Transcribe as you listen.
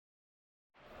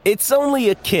It's only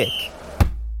a kick,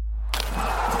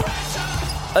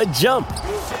 a jump,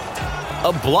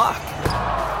 a block.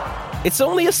 It's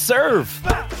only a serve.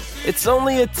 It's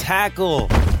only a tackle,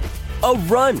 a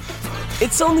run.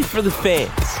 It's only for the fans.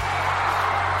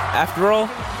 After all,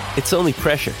 it's only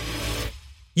pressure.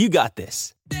 You got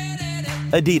this.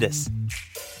 Adidas.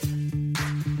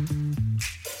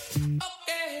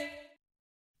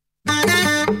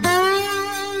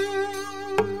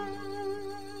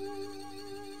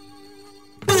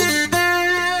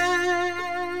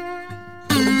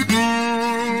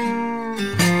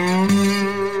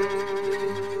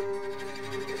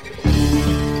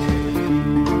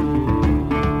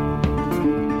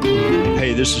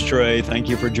 This is Trey. Thank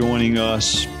you for joining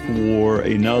us for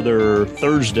another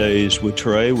Thursdays with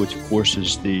Trey, which of course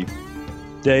is the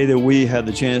day that we have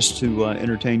the chance to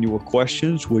entertain your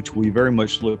questions, which we very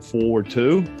much look forward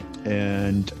to.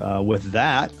 And with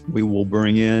that, we will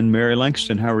bring in Mary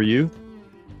Langston. How are you?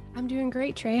 I'm doing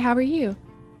great, Trey. How are you?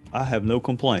 I have no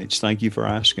complaints. Thank you for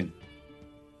asking.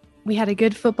 We had a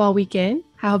good football weekend.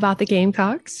 How about the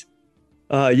Gamecocks?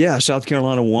 Yeah, South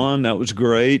Carolina won. That was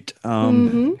great.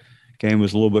 Game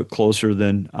was a little bit closer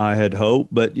than I had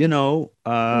hoped, but Shane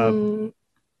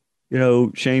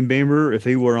Beamer, if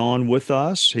he were on with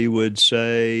us, he would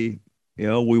say,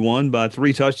 we won by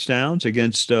 3 touchdowns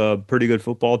against a pretty good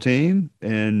football team,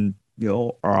 and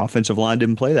our offensive line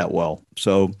didn't play that well.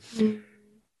 So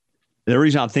the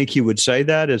reason I think he would say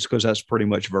that is because that's pretty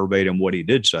much verbatim what he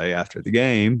did say after the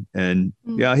game. And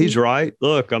yeah, he's right.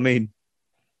 Look, it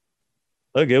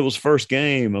was first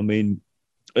game.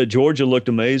 Georgia looked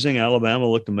amazing. Alabama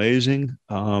looked amazing.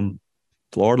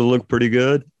 Florida looked pretty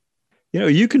good.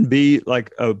 You can be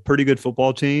like a pretty good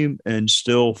football team and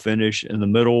still finish in the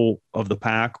middle of the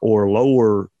pack or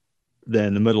lower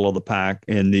than the middle of the pack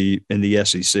in the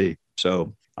SEC.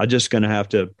 So I'm just going to have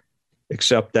to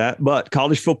accept that. But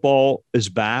college football is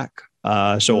back.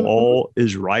 So all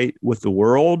is right with the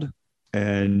world.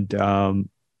 And I'll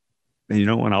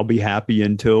be happy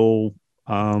until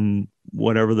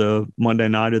whatever the Monday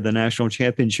night of the national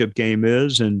championship game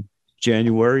is in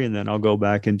January, and then I'll go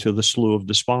back into the slough of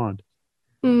despond.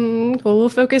 Well, we'll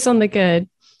focus on the good,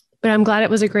 but I'm glad it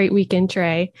was a great weekend,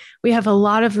 Trey. We have a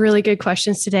lot of really good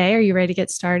questions today. Are you ready to get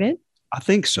started? I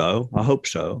think so. I hope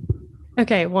so.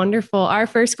 Okay, wonderful. Our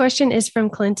first question is from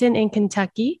Clinton in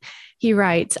Kentucky. He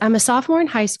writes, I'm a sophomore in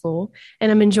high school,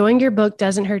 and I'm enjoying your book,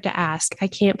 Doesn't Hurt to Ask. I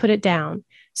can't put it down.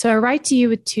 So I write to you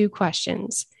with 2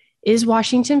 questions. Is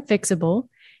Washington fixable?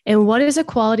 And what is a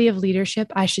quality of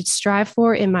leadership I should strive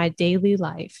for in my daily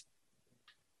life?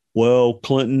 Well,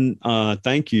 Clinton,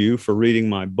 thank you for reading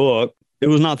my book. It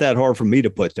was not that hard for me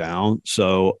to put down.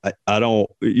 So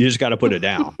you just got to put it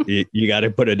down. You got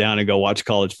to put it down and go watch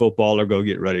college football or go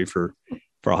get ready for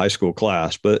a high school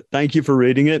class. But thank you for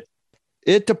reading it.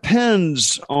 It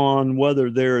depends on whether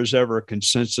there is ever a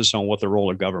consensus on what the role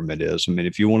of government is.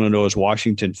 If you want to know, is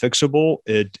Washington fixable?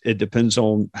 It depends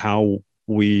on how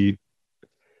we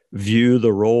view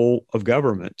the role of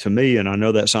government to me. And I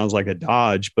know that sounds like a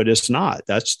dodge, but it's not.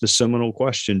 That's the seminal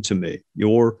question to me.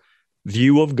 Your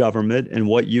view of government and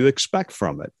what you expect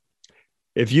from it.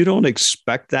 If you don't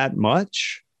expect that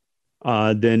much,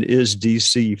 then is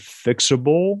DC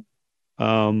fixable?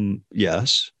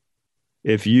 Yes.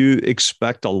 If you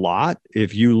expect a lot,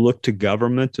 if you look to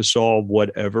government to solve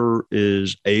whatever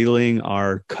is ailing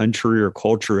our country or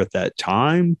culture at that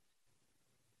time,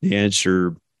 the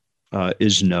answer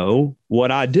is no. What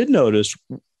I did notice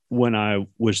when I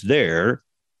was there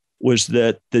was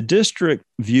that the district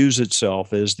views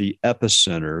itself as the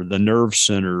epicenter, the nerve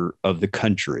center of the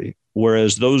country,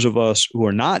 whereas those of us who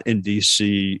are not in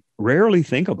DC rarely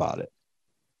think about it.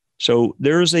 So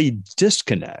there is a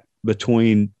disconnect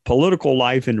between political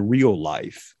life and real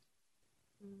life,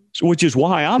 which is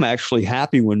why I'm actually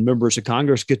happy when members of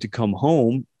Congress get to come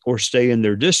home or stay in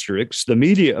their districts. The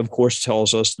media, of course,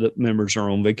 tells us that members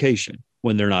are on vacation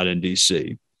when they're not in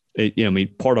D.C.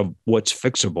 Part of what's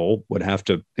fixable would have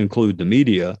to include the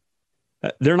media.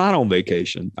 They're not on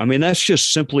vacation. That's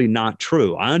just simply not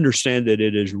true. I understand that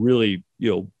it is really,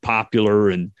 popular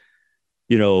and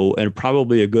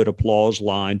probably a good applause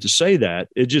line to say that.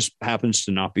 It just happens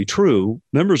to not be true.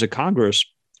 Members of Congress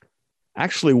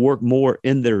actually work more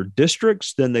in their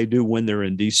districts than they do when they're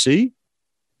in D.C.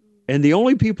 And the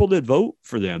only people that vote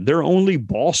for them, their only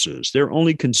bosses, their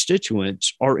only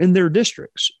constituents are in their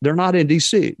districts. They're not in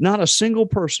D.C. Not a single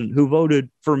person who voted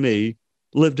for me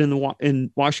lived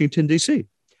in Washington, D.C.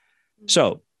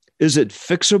 So is it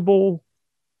fixable?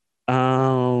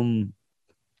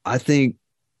 I think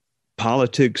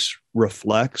politics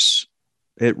reflects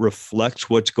It reflects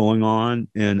what's going on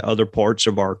in other parts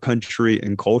of our country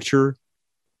and culture.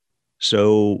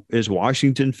 So is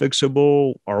Washington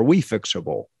fixable? Are we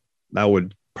fixable? That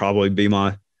would probably be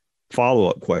my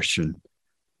follow-up question.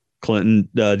 Clinton,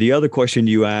 the other question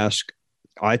you ask,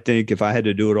 I think if I had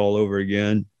to do it all over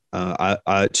again,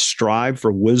 I strive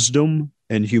for wisdom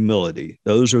and humility.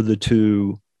 Those are the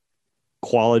two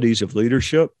qualities of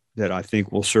leadership that I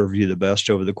think will serve you the best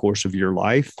over the course of your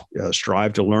life.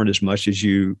 Strive to learn as much as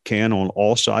you can on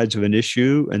all sides of an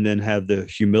issue, and then have the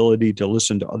humility to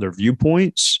listen to other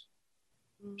viewpoints.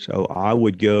 So I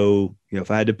would go,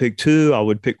 if I had to pick two, I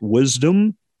would pick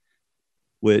wisdom,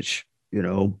 which,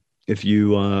 if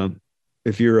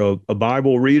you're a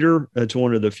Bible reader, that's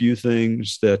one of the few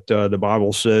things that the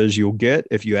Bible says you'll get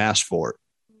if you ask for it.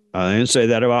 They didn't say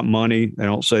that about money. They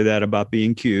don't say that about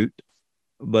being cute,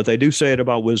 but they do say it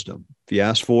about wisdom. If you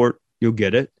ask for it, you'll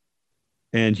get it.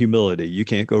 And humility. You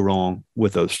can't go wrong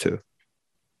with those two.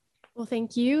 Well,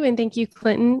 thank you. And thank you,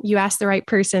 Clinton. You asked the right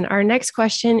person. Our next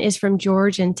question is from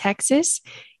George in Texas.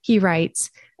 He writes,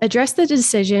 address the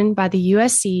decision by the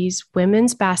USC's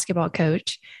women's basketball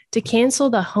coach to cancel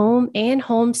the home and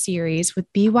home series with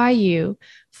BYU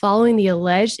following the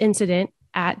alleged incident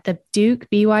at the Duke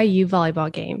BYU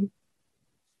volleyball game.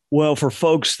 Well, for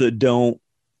folks that don't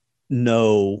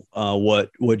know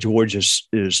what George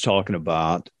is talking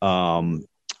about,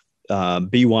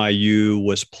 BYU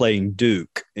was playing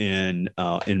Duke in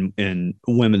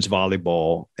women's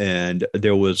volleyball, and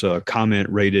there was a comment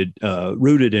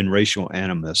rooted in racial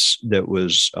animus that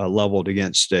was leveled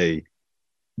against a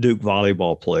Duke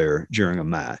volleyball player during a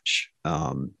match.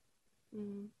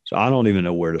 So I don't even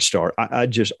know where to start. I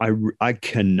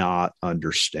cannot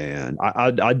understand.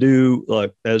 I do,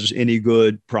 like, as any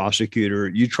good prosecutor,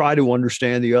 you try to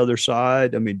understand the other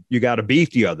side. I mean, you got to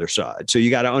beat the other side. So you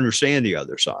got to understand the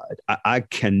other side. I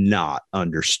cannot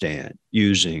understand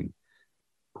using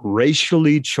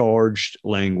racially charged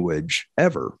language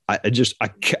ever. I've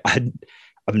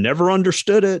never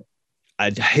understood it. I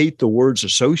hate the words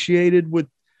associated with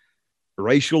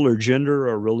racial or gender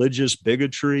or religious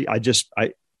bigotry. I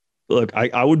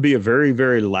would be a very,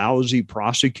 very lousy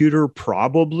prosecutor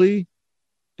probably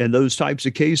in those types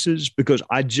of cases, because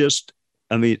I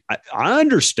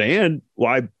understand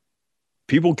why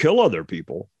people kill other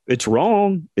people. It's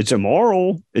wrong. It's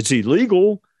immoral. It's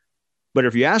illegal. But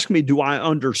if you ask me, do I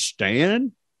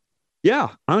understand? Yeah,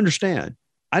 I understand.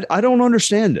 I don't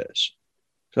understand this.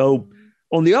 So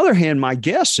on the other hand, my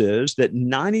guess is that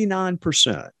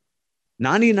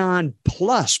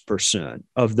 99+%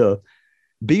 of the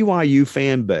BYU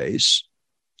fan base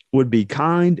would be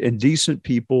kind and decent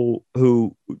people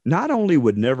who not only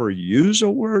would never use a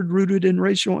word rooted in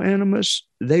racial animus,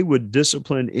 they would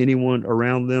discipline anyone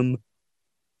around them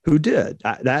who did.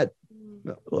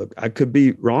 Look, I could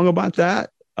be wrong about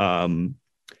that. The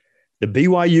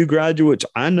BYU graduates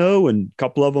I know, and a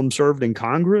couple of them served in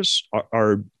Congress,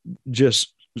 are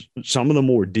just some of the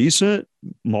more decent,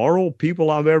 moral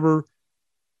people I've ever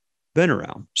been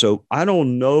around. So I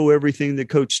don't know everything that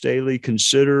Coach Staley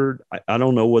considered. I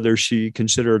don't know whether she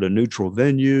considered a neutral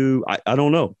venue. I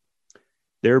don't know.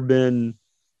 There have been,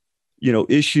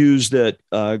 issues that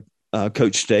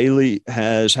Coach Staley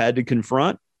has had to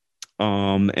confront,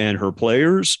 and her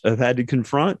players have had to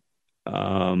confront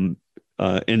in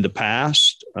the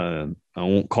past. I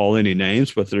won't call any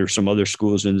names, but there are some other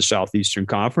schools in the Southeastern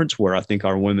Conference where I think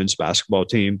our women's basketball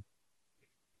team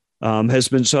has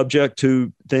been subject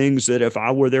to things that if I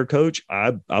were their coach,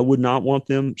 I would not want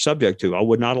them subject to. I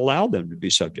would not allow them to be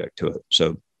subject to it.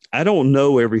 So I don't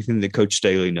know everything that Coach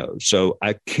Staley knows. So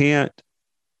I can't,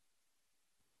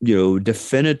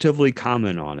 definitively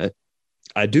comment on it.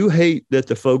 I do hate that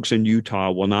the folks in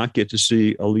Utah will not get to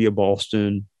see Aaliyah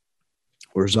Boston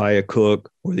or Zaya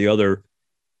Cook or the other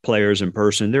players in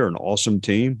person. They're an awesome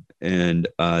team, and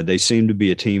they seem to be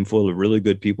a team full of really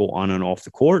good people on and off the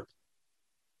court.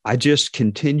 I just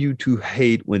continue to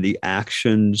hate when the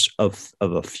actions of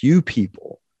a few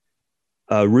people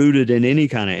rooted in any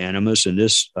kind of animus, in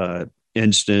this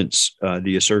instance,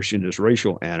 the assertion is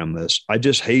racial animus. I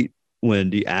just hate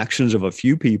when the actions of a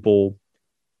few people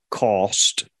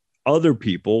cost other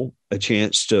people a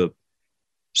chance to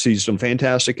see some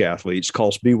fantastic athletes,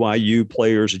 cost BYU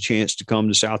players a chance to come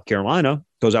to South Carolina,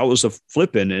 because that was a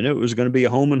flip-in, and it was going to be a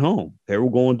home and home. They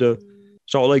were going to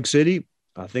Salt Lake City.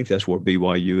 I think that's where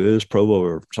BYU is, Provo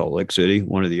or Salt Lake City,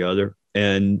 one or the other.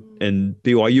 And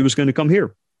BYU was going to come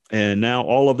here. And now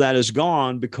all of that is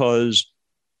gone because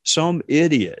some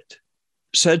idiot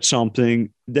said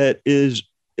something that is,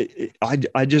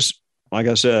 I just, like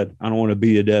I said, I don't want to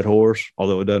beat a dead horse,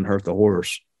 although it doesn't hurt the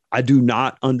horse. I do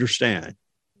not understand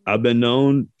I've been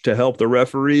known to help the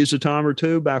referees a time or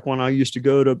two back when I used to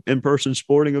go to in-person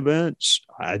sporting events.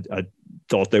 I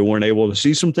thought they weren't able to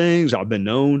see some things. I've been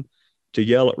known to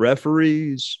yell at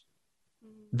referees.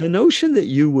 The notion that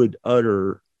you would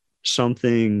utter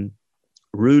something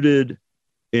rooted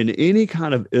in any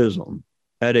kind of ism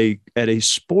at a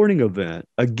sporting event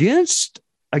against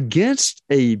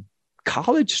a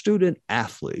college student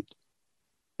athlete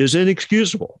is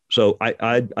inexcusable. So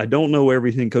I don't know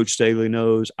everything Coach Staley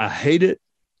knows. I hate it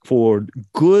for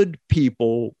good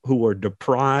people who are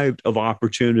deprived of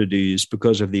opportunities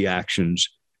because of the actions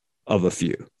of a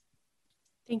few.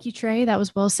 Thank you, Trey. That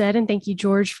was well said. And thank you,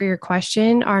 George, for your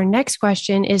question. Our next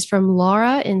question is from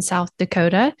Laura in South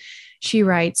Dakota. She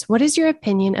writes, what is your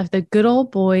opinion of the good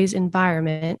old boys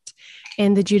environment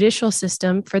and the judicial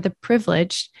system for the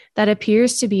privileged that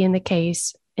appears to be in the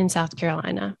case in South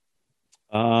Carolina?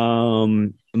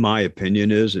 My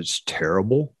opinion is it's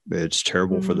terrible. It's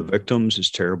terrible for the victims. It's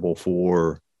terrible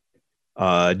for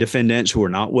defendants who are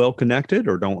not well connected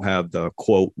or don't have the,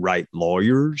 quote, right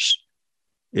lawyers.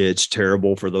 It's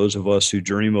terrible for those of us who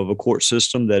dream of a court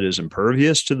system that is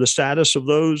impervious to the status of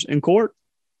those in court.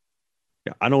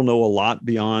 I don't know a lot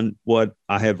beyond what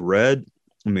I have read.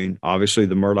 I mean, obviously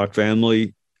the Murdaugh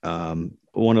family,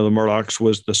 one of the Murdaughs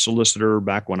was the solicitor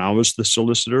back when I was the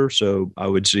solicitor. So I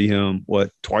would see him,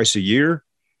 twice a year.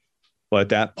 But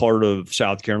that part of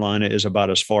South Carolina is about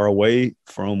as far away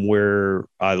from where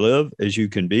I live as you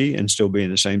can be and still be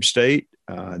in the same state.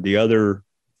 The other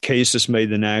case that's made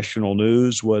the national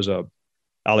news was a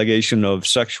allegation of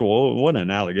sexual, it wasn't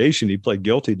an allegation. He pled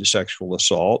guilty to sexual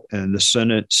assault. And the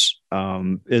sentence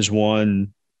is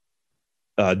one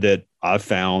that I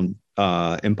found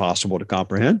impossible to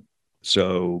comprehend.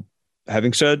 So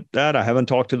having said that, I haven't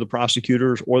talked to the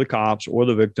prosecutors or the cops or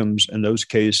the victims in those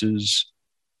cases.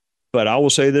 But I will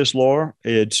say this, Laura,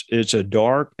 it's a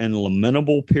dark and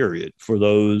lamentable period for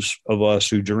those of us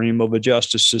who dream of a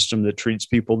justice system that treats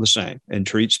people the same and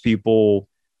treats people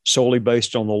solely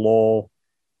based on the law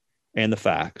and the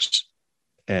facts.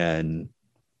 And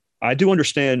I do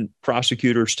understand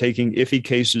prosecutors taking iffy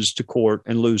cases to court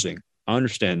and losing. I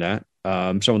understand that.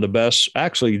 Some of the best,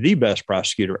 actually the best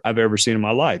prosecutor I've ever seen in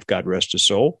my life, God rest his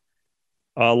soul,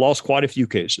 lost quite a few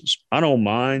cases. I don't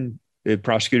mind if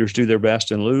prosecutors do their best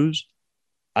and lose.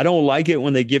 I don't like it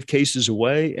when they give cases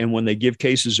away. And when they give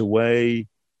cases away,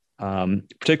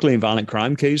 particularly in violent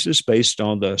crime cases, based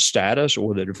on the status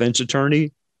or the defense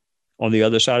attorney on the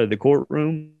other side of the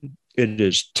courtroom, it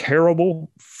is terrible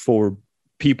for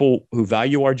people who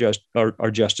value our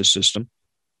justice system.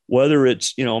 Whether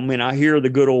it's, I hear the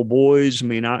good old boys.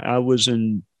 I was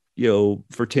in,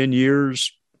 for 10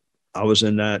 years, I was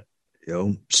in that,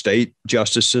 state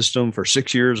justice system. For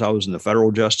 6 years, I was in the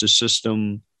federal justice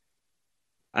system.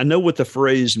 I know what the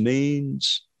phrase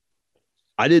means.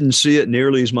 I didn't see it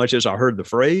nearly as much as I heard the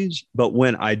phrase, but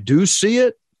when I do see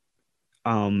it,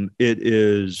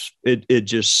 it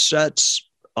just sets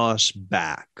us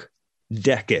back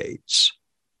decades.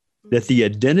 That the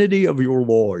identity of your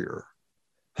lawyer,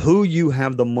 who you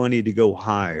have the money to go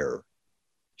hire,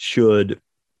 should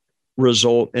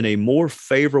result in a more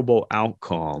favorable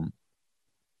outcome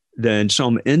than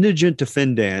some indigent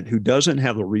defendant who doesn't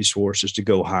have the resources to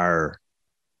go hire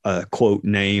a, quote,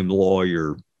 name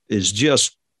lawyer is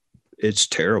just, it's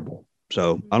terrible.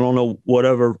 So I don't know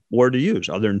whatever word to use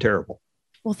other than terrible.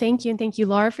 Well, thank you. And thank you,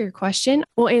 Laura, for your question.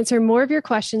 We'll answer more of your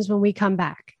questions when we come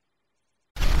back.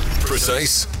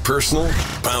 Precise, personal,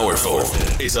 powerful.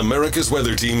 It's America's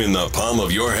weather team in the palm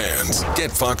of your hands.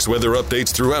 Get Fox weather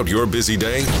updates throughout your busy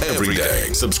day, every day.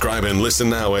 Subscribe and listen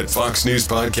now at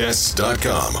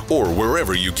foxnewspodcasts.com or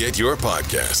wherever you get your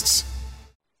podcasts.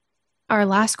 Our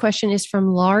last question is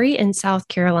from Laurie in South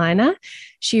Carolina.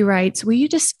 She writes, will you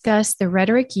discuss the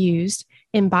rhetoric used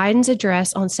in Biden's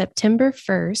address on September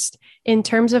 1st in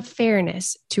terms of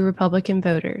fairness to Republican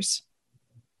voters?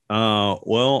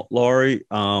 Well, Laurie,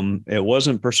 it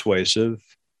wasn't persuasive.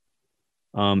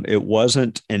 It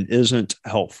wasn't and isn't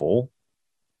helpful.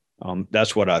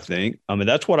 That's what I think.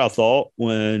 That's what I thought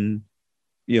when,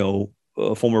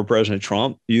 former President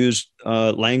Trump used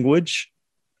language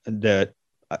that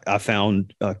I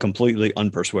found completely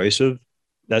unpersuasive.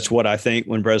 That's what I think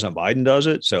when President Biden does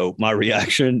it. So my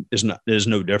reaction is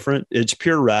no different. It's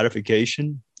pure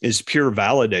ratification. It's pure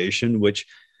validation, which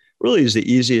really is the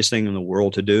easiest thing in the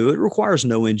world to do. It requires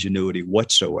no ingenuity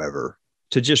whatsoever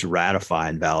to just ratify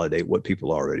and validate what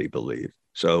people already believe.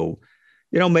 So,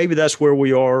 maybe that's where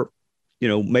we are.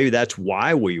 Maybe that's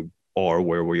why we are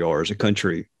where we are as a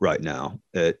country right now.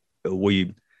 That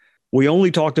we only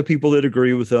talk to people that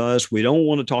agree with us. We don't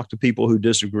want to talk to people who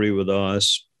disagree with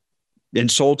us.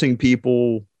 Insulting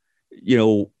people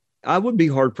I would be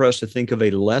hard pressed to think of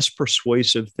a less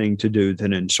persuasive thing to do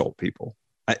than insult people.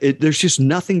 There's just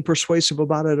nothing persuasive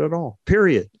about it at all,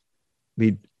 period. I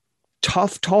mean,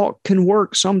 tough talk can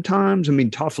work sometimes. I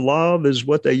mean, tough love is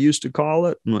what they used to call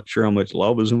it. I'm not sure how much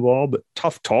love is involved, but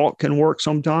tough talk can work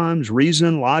sometimes.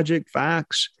 Reason, logic,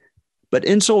 facts, but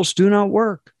insults do not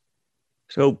work.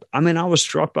 So, I mean, I was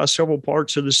struck by several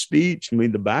parts of the speech. I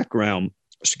mean, the background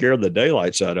scared the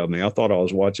daylights out of me. I thought I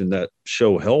was watching that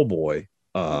show Hellboy.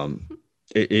 I'm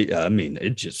sitting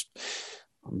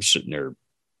there.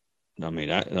 I mean,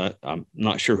 I'm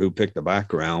not sure who picked the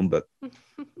background, but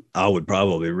I would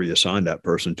probably reassign that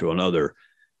person to another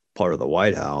part of the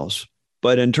White House.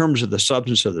 But in terms of the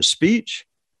substance of the speech,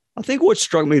 I think what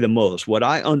struck me the most, what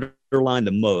I underlined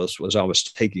the most was I was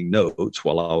taking notes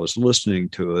while I was listening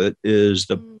to it, is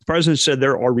the president said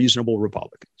there are reasonable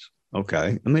Republicans.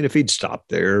 Okay. I mean, if he'd stopped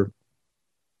there,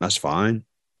 that's fine.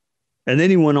 And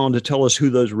then he went on to tell us who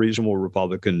those reasonable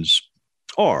Republicans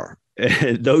are,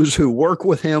 and those who work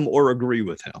with him or agree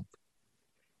with him.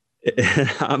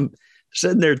 And I'm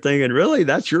sitting there thinking, really,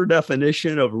 that's your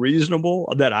definition of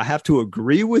reasonable, that I have to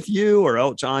agree with you or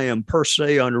else I am per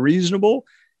se unreasonable?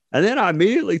 And then I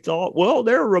immediately thought, well,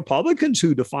 there are Republicans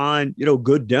who define,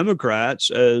 good Democrats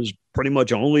as pretty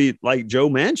much only like Joe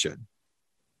Manchin,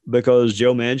 because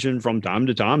Joe Manchin from time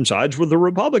to time sides with the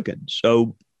Republicans.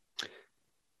 So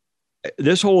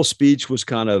this whole speech was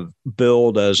kind of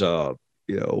billed as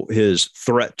his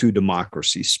threat to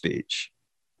democracy speech.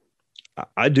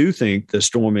 I do think the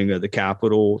storming of the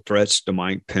Capitol, threats to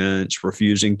Mike Pence,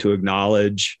 refusing to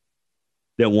acknowledge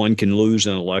that one can lose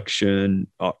an election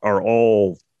are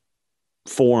all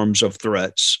forms of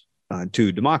threats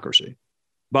to democracy.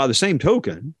 By the same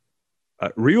token,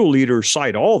 real leaders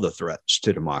cite all the threats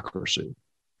to democracy.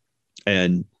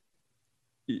 And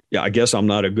I guess I'm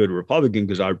not a good Republican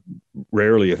because I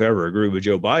rarely, if ever, agree with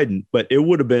Joe Biden. But it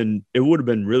would have been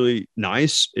really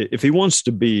nice if he wants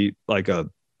to be like a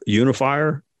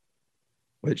unifier,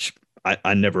 which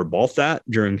I never bought that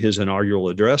during his inaugural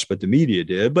address, but the media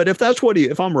did. But if that's what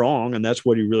if I'm wrong and that's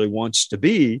what he really wants to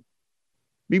be,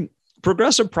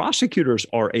 progressive prosecutors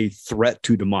are a threat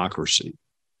to democracy.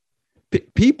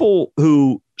 People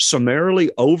who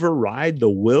summarily override the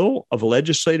will of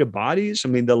legislative bodies. I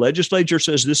mean, the legislature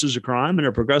says this is a crime and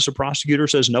a progressive prosecutor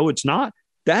says, no, it's not.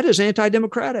 That is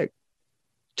anti-democratic.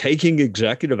 Taking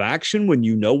executive action when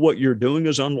you know what you're doing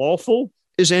is unlawful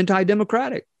is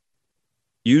anti-democratic.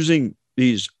 Using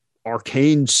these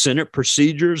arcane Senate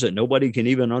procedures that nobody can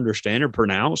even understand or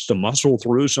pronounce to muscle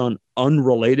through some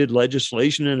unrelated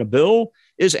legislation in a bill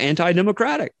is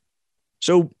anti-democratic.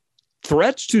 So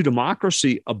threats to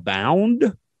democracy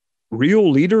abound.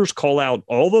 Real leaders call out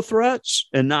all the threats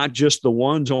and not just the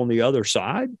ones on the other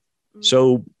side.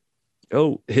 So,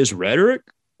 his rhetoric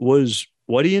was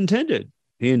what he intended.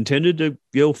 He intended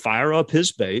to, fire up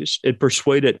his base. It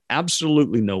persuaded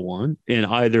absolutely no one in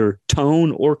either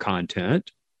tone or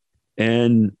content.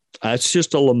 And that's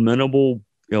just a lamentable,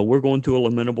 we're going through a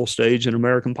lamentable stage in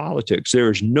American politics. There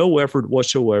is no effort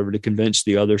whatsoever to convince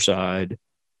the other side,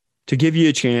 to give you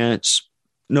a chance,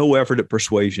 no effort at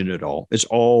persuasion at all. It's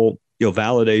all,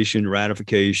 validation,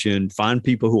 ratification, find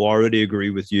people who already agree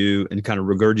with you and kind of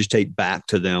regurgitate back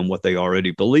to them what they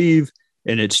already believe.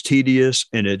 And it's tedious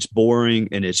and it's boring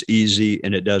and it's easy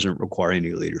and it doesn't require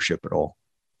any leadership at all.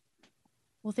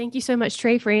 Well, thank you so much,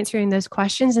 Trey, for answering those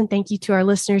questions. And thank you to our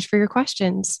listeners for your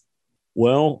questions.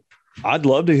 Well, I'd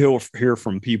love to hear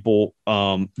from people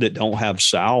that don't have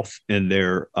South in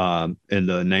their in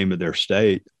the name of their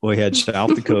state. We had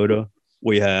South Dakota.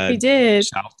 We did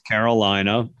South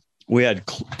Carolina. We had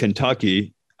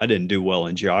Kentucky. I didn't do well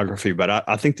in geography, but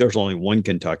I think there's only one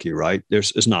Kentucky, right?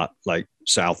 It's not like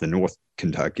South and North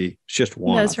Kentucky. It's just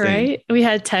one. That's right. We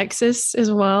had Texas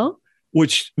as well,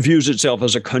 which views itself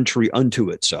as a country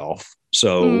unto itself.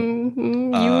 So you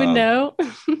would know.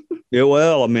 Yeah,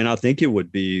 well, I mean, I think it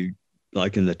would be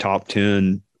like in the top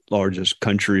 10 largest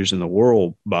countries in the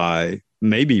world by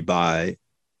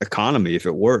economy if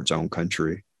it were its own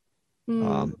country.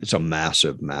 It's a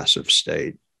massive, massive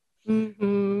state.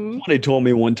 Somebody told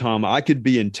me one time I could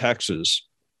be in Texas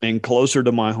and closer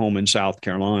to my home in South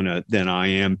Carolina than I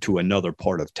am to another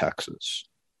part of Texas.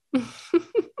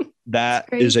 That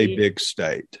is a big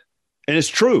state. And it's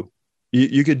true.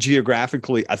 You could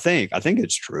geographically, I think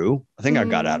it's true. I think I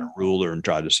got out a ruler and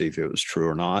tried to see if it was true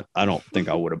or not. I don't think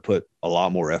I would have put a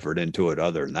lot more effort into it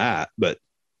other than that. But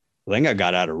I think I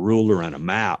got out a ruler and a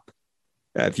map.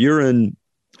 If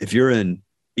you're in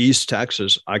East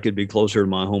Texas, I could be closer to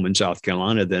my home in South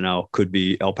Carolina than I could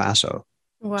be El Paso.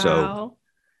 Wow. So,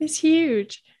 it's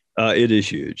huge. It is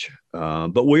huge.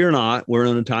 But we are not. We're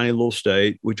in a tiny little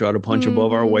state. We try to punch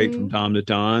above our weight from time to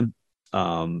time.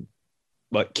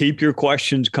 But keep your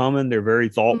questions coming. They're very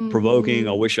thought-provoking.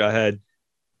 I wish I had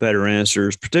better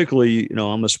answers. Particularly,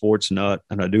 I'm a sports nut,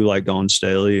 and I do like Dawn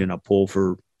Staley, and I pull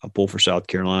for South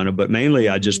Carolina. But mainly,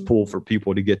 I just pull for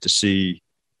people to get to see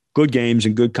good games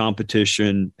and good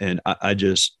competition. And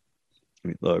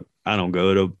look, I don't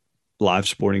go to live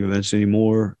sporting events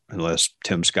anymore unless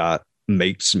Tim Scott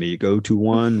makes me go to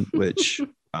one, which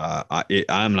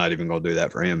I'm not even going to do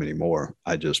that for him anymore.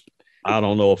 I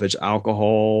don't know if it's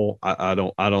alcohol. I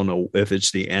don't know if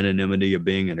it's the anonymity of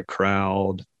being in a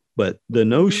crowd, but the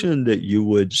notion that you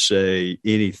would say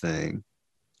anything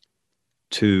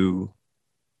to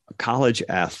a college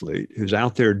athlete who's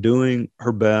out there doing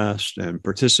her best and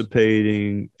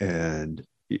participating, and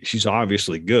she's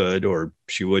obviously good or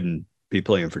she wouldn't be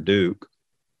playing for Duke.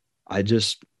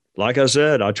 Like I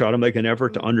said, I try to make an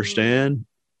effort to understand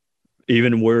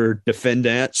even where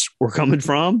defendants were coming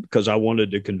from because I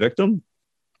wanted to convict them.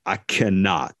 I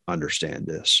cannot understand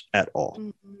this at all.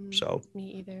 So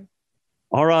me either.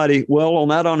 All righty. Well, on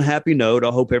that unhappy note, I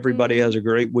hope everybody has a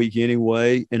great week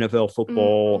anyway. NFL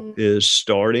football is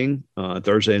starting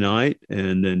Thursday night,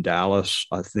 and then Dallas,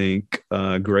 I think,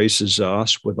 graces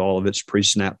us with all of its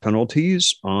pre-snap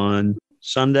penalties on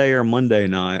Sunday or Monday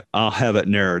night. I'll have it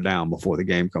narrowed down before the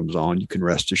game comes on. You can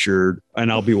rest assured.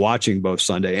 And I'll be watching both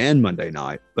Sunday and Monday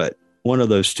night. But one of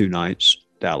those two nights,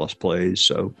 Dallas plays.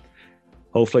 So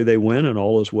hopefully they win and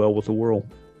all is well with the world.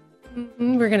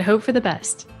 We're going to hope for the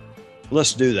best.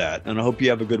 Let's do that. And I hope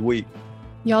you have a good week.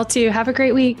 Y'all too. Have a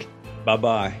great week.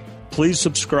 Bye-bye. Please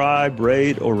subscribe,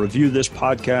 rate, or review this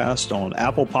podcast on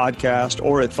Apple Podcast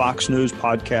or at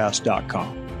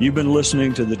foxnewspodcast.com. You've been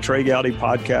listening to the Trey Gowdy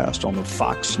Podcast on the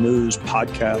Fox News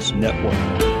Podcast Network.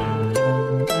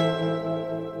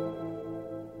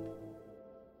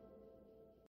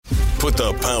 Put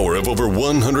the power of over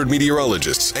 100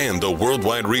 meteorologists and the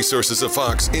worldwide resources of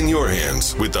Fox in your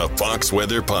hands with the Fox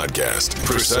Weather Podcast.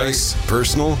 Precise,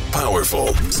 personal, powerful.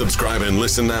 Subscribe and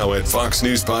listen now at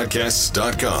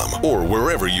foxnewspodcasts.com or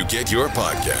wherever you get your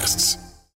podcasts.